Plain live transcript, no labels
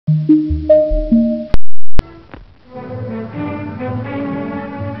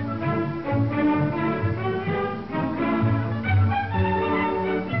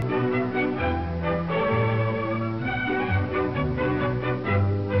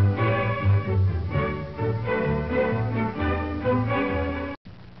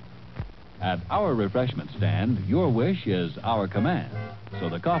our refreshment stand, your wish is our command. So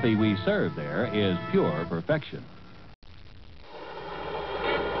the coffee we serve there is pure perfection.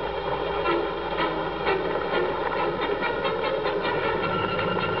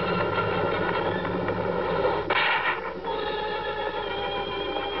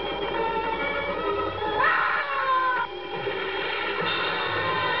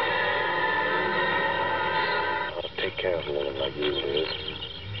 Take care of a woman like you, Liz.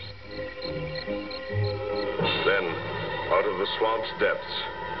 Then, out of the swamp's depths,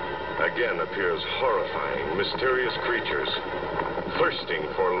 again appears horrifying, mysterious creatures, thirsting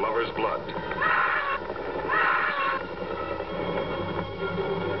for lovers' blood.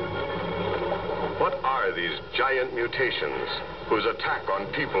 What are these giant mutations whose attack on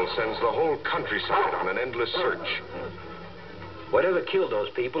people sends the whole countryside on an endless search? Whatever killed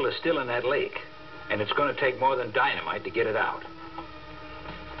those people is still in that lake, and it's going to take more than dynamite to get it out.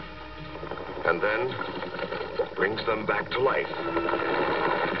 And then brings them back to life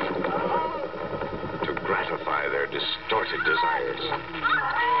to gratify their distorted desires.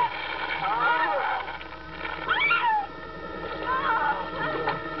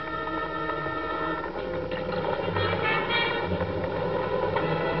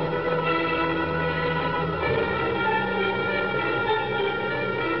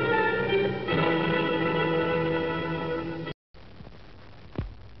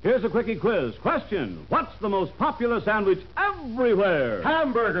 Here's a quickie quiz. Question: what's the most popular sandwich everywhere?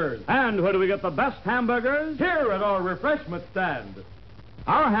 Hamburgers. And where do we get the best hamburgers? Here at our refreshment stand.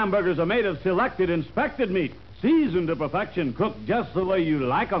 Our hamburgers are made of selected, inspected meat, seasoned to perfection, cooked just the way you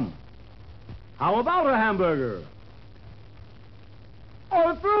like them. How about a hamburger?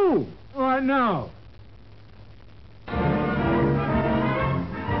 Oh, through. Right now.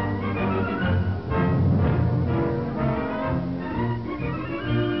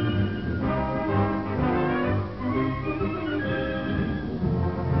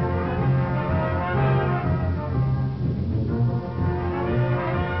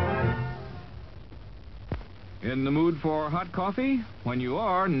 In the mood for hot coffee? When you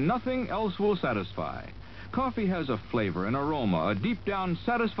are, nothing else will satisfy. Coffee has a flavor, an aroma, a deep-down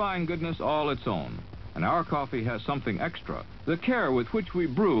satisfying goodness all its own. And our coffee has something extra, the care with which we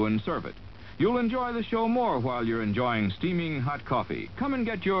brew and serve it. You'll enjoy the show more while you're enjoying steaming hot coffee. Come and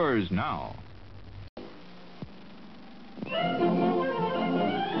get yours now.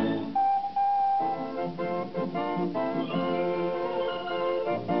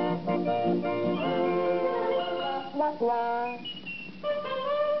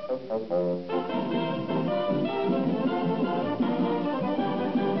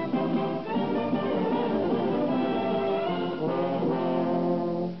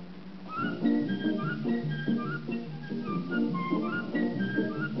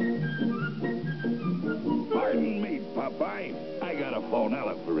 Pardon me, Popeye. I gotta phone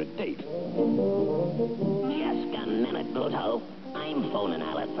Ella for a date. Just a minute, Pluto. I'm phoning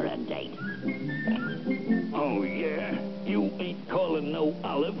Olive for a date. Oh, yeah? You ain't calling no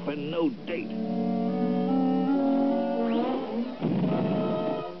Olive for no date.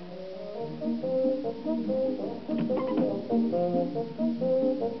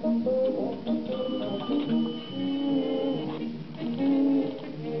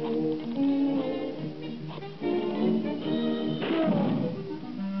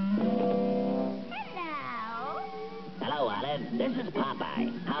 Hello, Olive. This is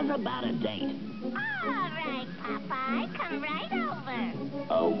Popeye. How's about a date? All right, Popeye. Come right over.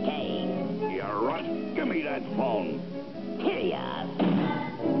 Okay. You runt. Give me that phone. Here you are.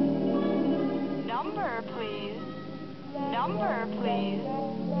 Number, please. Number, please.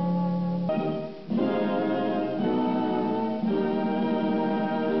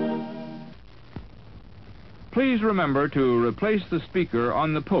 Please remember to replace the speaker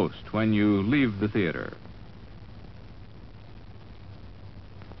on the post when you leave the theater.